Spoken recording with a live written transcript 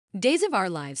Days of Our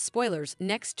Lives spoilers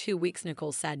next 2 weeks.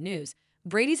 Nicole's sad news,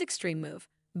 Brady's extreme move,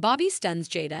 Bobby stuns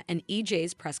Jada, and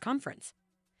EJ's press conference.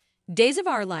 Days of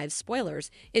Our Lives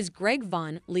spoilers is Greg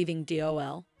Vaughn leaving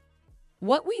DOL.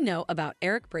 What we know about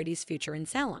Eric Brady's future in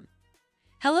Salem.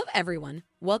 Hello everyone,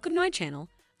 welcome to my channel.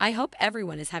 I hope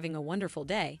everyone is having a wonderful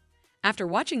day. After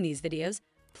watching these videos,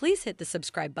 please hit the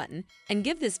subscribe button and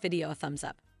give this video a thumbs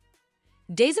up.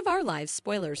 Days of Our Lives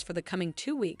spoilers for the coming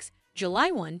 2 weeks,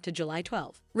 July 1 to July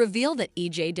 12, reveal that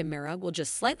EJ DiMera will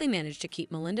just slightly manage to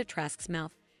keep Melinda Trask's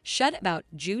mouth shut about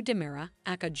Jude DiMera,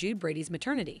 aka Jude Brady's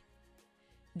maternity.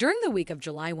 During the week of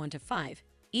July 1 to 5,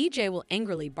 EJ will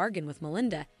angrily bargain with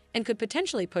Melinda and could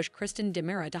potentially push Kristen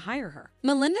DiMera to hire her.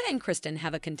 Melinda and Kristen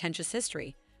have a contentious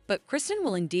history, but Kristen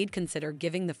will indeed consider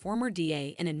giving the former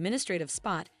DA an administrative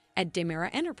spot at DiMera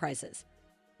Enterprises.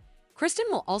 Kristen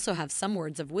will also have some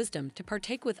words of wisdom to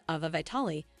partake with Ava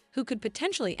Vitale, who could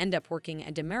potentially end up working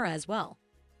at DiMera as well.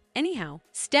 Anyhow,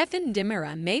 Stefan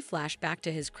DiMera may flash back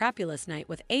to his crapulous night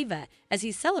with Ava as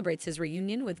he celebrates his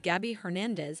reunion with Gabby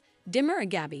Hernandez. DiMera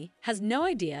Gabby has no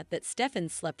idea that Stefan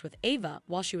slept with Ava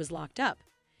while she was locked up,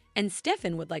 and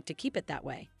Stefan would like to keep it that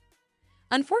way.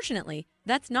 Unfortunately,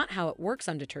 that's not how it works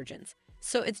on detergents,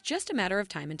 so it's just a matter of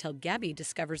time until Gabby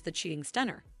discovers the cheating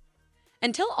stunner.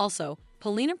 Until also,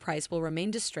 Paulina Price will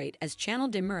remain distrait as Channel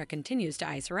DiMera continues to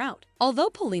ice her out.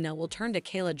 Although Paulina will turn to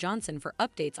Kayla Johnson for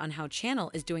updates on how Channel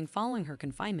is doing following her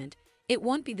confinement, it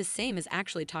won't be the same as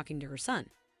actually talking to her son.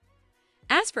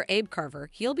 As for Abe Carver,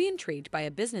 he'll be intrigued by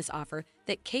a business offer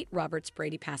that Kate Roberts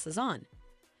Brady passes on.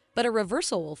 But a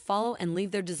reversal will follow and leave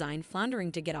their design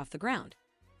floundering to get off the ground.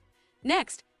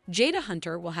 Next, Jada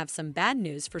Hunter will have some bad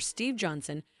news for Steve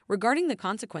Johnson regarding the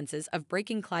consequences of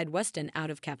breaking Clyde Weston out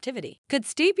of captivity. Could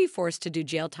Steve be forced to do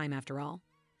jail time after all?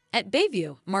 At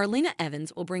Bayview, Marlena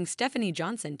Evans will bring Stephanie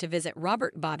Johnson to visit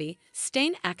Robert Bobby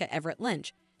Stain aka Everett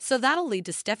Lynch, so that'll lead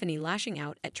to Stephanie lashing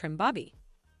out at Trim Bobby.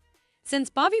 Since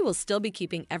Bobby will still be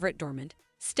keeping Everett dormant,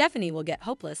 Stephanie will get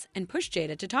hopeless and push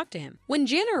Jada to talk to him. When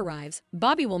Jada arrives,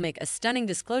 Bobby will make a stunning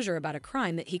disclosure about a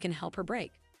crime that he can help her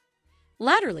break.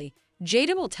 Latterly,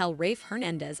 Jada will tell Rafe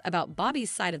Hernandez about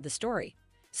Bobby's side of the story,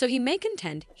 so he may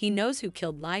contend he knows who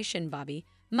killed Lai Shin. Bobby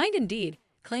might indeed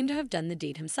claim to have done the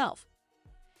deed himself.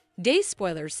 Days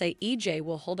spoilers say EJ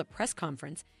will hold a press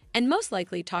conference and most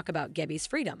likely talk about Gabby's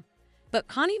freedom, but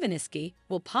Connie Viniski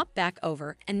will pop back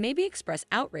over and maybe express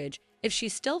outrage if she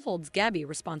still holds Gabby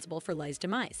responsible for Lai's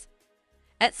demise.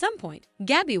 At some point,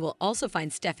 Gabby will also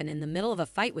find Stefan in the middle of a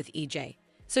fight with EJ,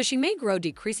 so she may grow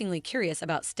decreasingly curious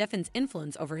about Stefan's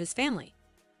influence over his family.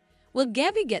 Will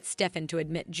Gabby get Stefan to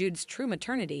admit Jude's true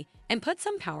maternity and put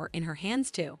some power in her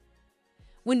hands too?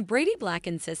 When Brady Black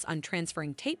insists on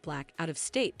transferring Tate Black out of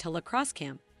state to lacrosse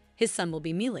camp, his son will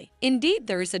be Mealy. Indeed,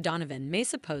 Theresa Donovan may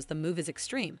suppose the move is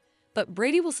extreme, but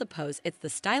Brady will suppose it's the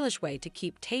stylish way to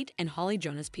keep Tate and Holly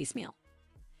Jonas piecemeal.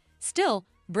 Still,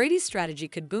 Brady's strategy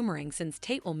could boomerang since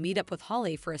Tate will meet up with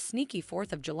Holly for a sneaky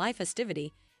 4th of July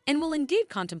festivity and will indeed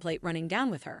contemplate running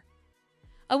down with her.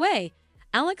 Away,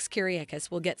 Alex Kyriakis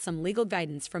will get some legal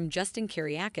guidance from Justin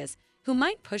Kyriakis, who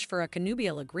might push for a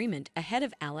connubial agreement ahead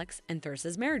of Alex and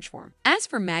Theresa's marriage form. As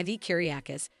for Maggie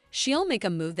Kyriakis, she'll make a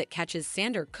move that catches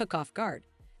Sander Cook off guard,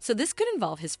 so this could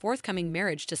involve his forthcoming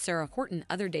marriage to Sarah Horton.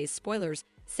 Other days spoilers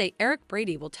say Eric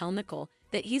Brady will tell Nicole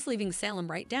that he's leaving Salem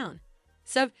right down,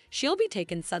 so she'll be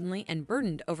taken suddenly and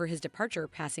burdened over his departure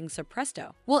passing so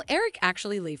presto. Will Eric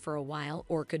actually leave for a while,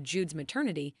 or could Jude's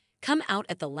maternity come out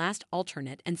at the last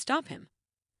alternate and stop him?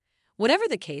 Whatever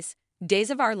the case, Days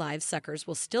of Our Lives suckers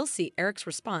will still see Eric's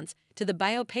response to the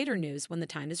BioPater news when the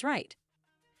time is right.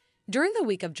 During the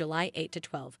week of July 8 to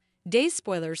 12, Days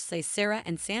spoilers say Sarah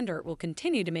and Sander will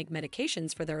continue to make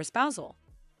medications for their espousal.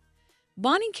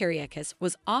 Bonnie Kyriakis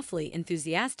was awfully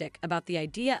enthusiastic about the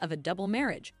idea of a double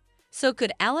marriage, so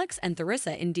could Alex and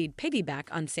Theresa indeed piggyback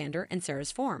on Sander and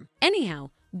Sarah's form? Anyhow,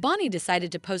 Bonnie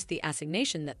decided to post the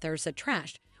assignation that Theresa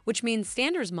trashed, which means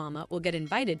Sander's mama will get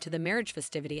invited to the marriage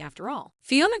festivity after all.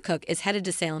 Fiona Cook is headed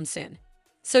to Salem soon,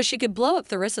 so she could blow up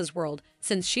Theresa's world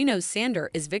since she knows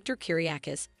Sander is Victor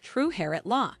Kyriakis' true heir at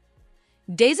law.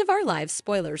 Days of Our Lives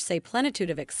spoilers say plenitude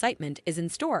of excitement is in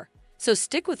store, so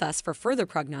stick with us for further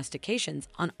prognostications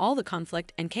on all the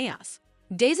conflict and chaos.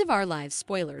 Days of Our Lives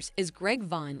spoilers is Greg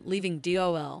Vaughn leaving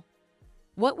DOL.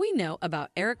 What we know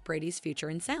about Eric Brady's future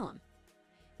in Salem.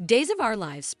 Days of Our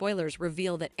Lives spoilers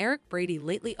reveal that Eric Brady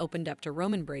lately opened up to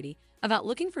Roman Brady about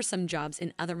looking for some jobs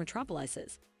in other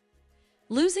metropolises.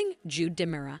 Losing Jude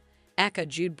DiMera, aka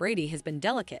Jude Brady, has been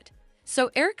delicate, so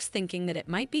Eric's thinking that it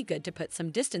might be good to put some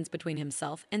distance between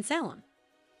himself and Salem.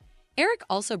 Eric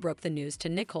also broke the news to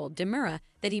Nicole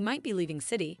that he might be leaving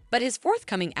City, but his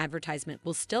forthcoming advertisement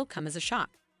will still come as a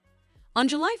shock. On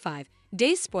July 5,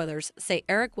 Days spoilers say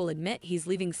Eric will admit he's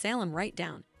leaving Salem right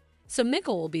down, so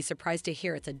Nicole will be surprised to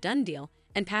hear it's a done deal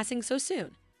and passing so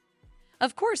soon.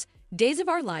 Of course, Days of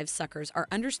Our Lives suckers are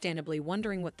understandably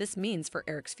wondering what this means for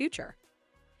Eric's future.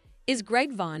 Is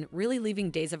Greg Vaughn really leaving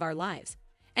Days of Our Lives?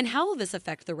 And how will this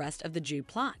affect the rest of the Jude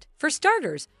plot? For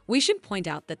starters, we should point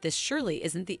out that this surely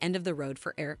isn't the end of the road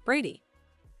for Eric Brady.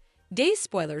 Days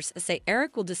spoilers say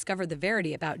Eric will discover the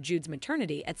verity about Jude's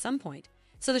maternity at some point,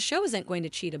 so the show isn't going to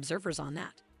cheat observers on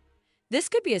that. This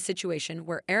could be a situation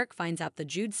where Eric finds out the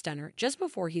Jude stunner just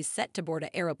before he's set to board an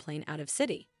aeroplane out of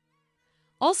City.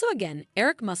 Also again,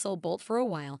 Eric muscle bolt for a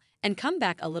while and come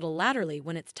back a little laterally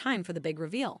when it's time for the big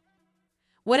reveal.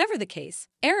 Whatever the case,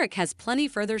 Eric has plenty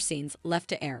further scenes left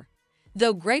to air,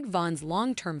 though Greg Vaughn's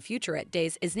long-term future at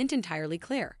Days isn't entirely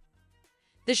clear.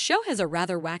 The show has a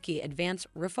rather wacky advanced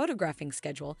rephotographing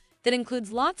schedule that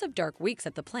includes lots of dark weeks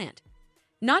at the plant,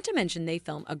 not to mention they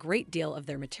film a great deal of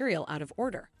their material out of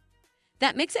order.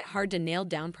 That makes it hard to nail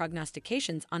down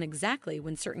prognostications on exactly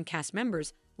when certain cast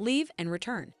members leave and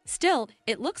return. Still,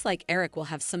 it looks like Eric will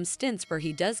have some stints where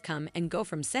he does come and go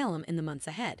from Salem in the months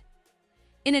ahead.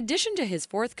 In addition to his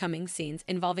forthcoming scenes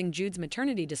involving Jude's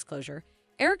maternity disclosure,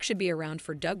 Eric should be around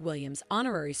for Doug Williams'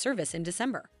 honorary service in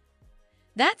December.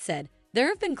 That said, there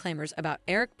have been clamors about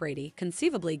Eric Brady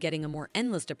conceivably getting a more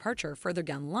endless departure further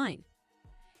down the line.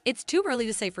 It's too early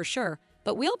to say for sure,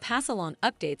 but we'll pass along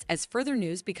updates as further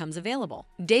news becomes available.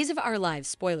 Days of Our Lives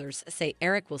spoilers say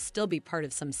Eric will still be part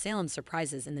of some Salem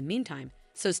surprises in the meantime,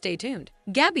 so stay tuned.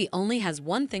 Gabby only has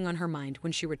one thing on her mind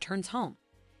when she returns home: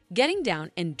 getting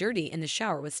down and dirty in the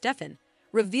shower with Stefan,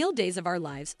 reveal Days of Our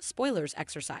Lives spoilers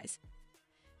exercise.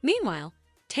 Meanwhile,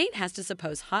 Tate has to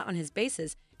suppose hot on his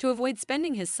bases to avoid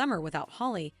spending his summer without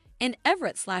Holly, and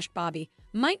Everett/Bobby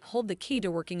might hold the key to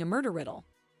working a murder riddle.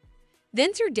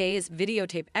 Then's your day's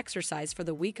videotape exercise for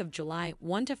the week of July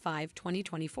 1 to 5,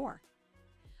 2024.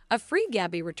 A free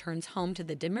Gabby returns home to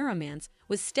the Demiromance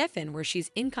with Stefan, where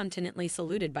she's incontinently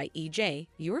saluted by EJ,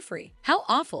 "You're free." How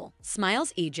awful,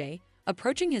 smiles EJ,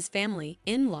 approaching his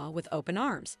family-in-law with open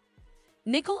arms.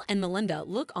 Nicole and Melinda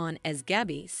look on as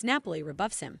Gabby snappily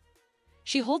rebuffs him.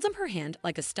 She holds up her hand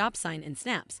like a stop sign and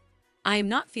snaps, "I am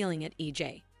not feeling it,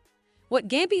 EJ." What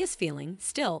Gabby is feeling,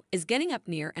 still, is getting up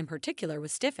near and particular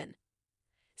with Stefan.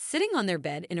 Sitting on their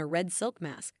bed in a red silk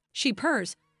mask, she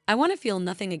purrs, "I want to feel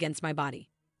nothing against my body.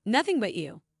 Nothing but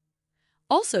you."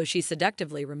 Also, she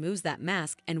seductively removes that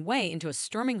mask and way into a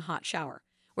storming hot shower,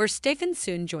 where Stefan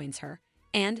soon joins her,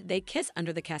 and they kiss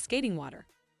under the cascading water.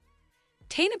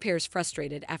 Tate appears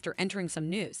frustrated after entering some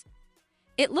news.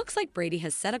 It looks like Brady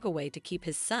has set up a way to keep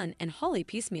his son and Holly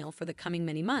piecemeal for the coming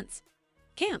many months.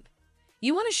 Camp.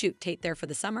 "You want to shoot Tate there for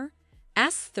the summer?"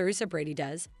 asks Theresa. Brady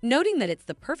does, noting that it's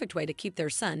the perfect way to keep their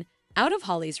son out of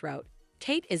Holly's route.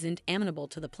 Tate isn't amenable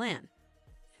to the plan.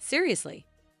 "Seriously?"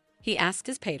 he asks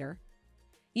his pater.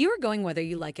 "You are going whether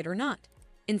you like it or not,"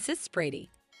 insists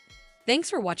Brady. Thanks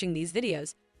for watching these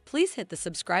videos. Please hit the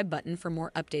subscribe button for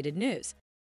more updated news.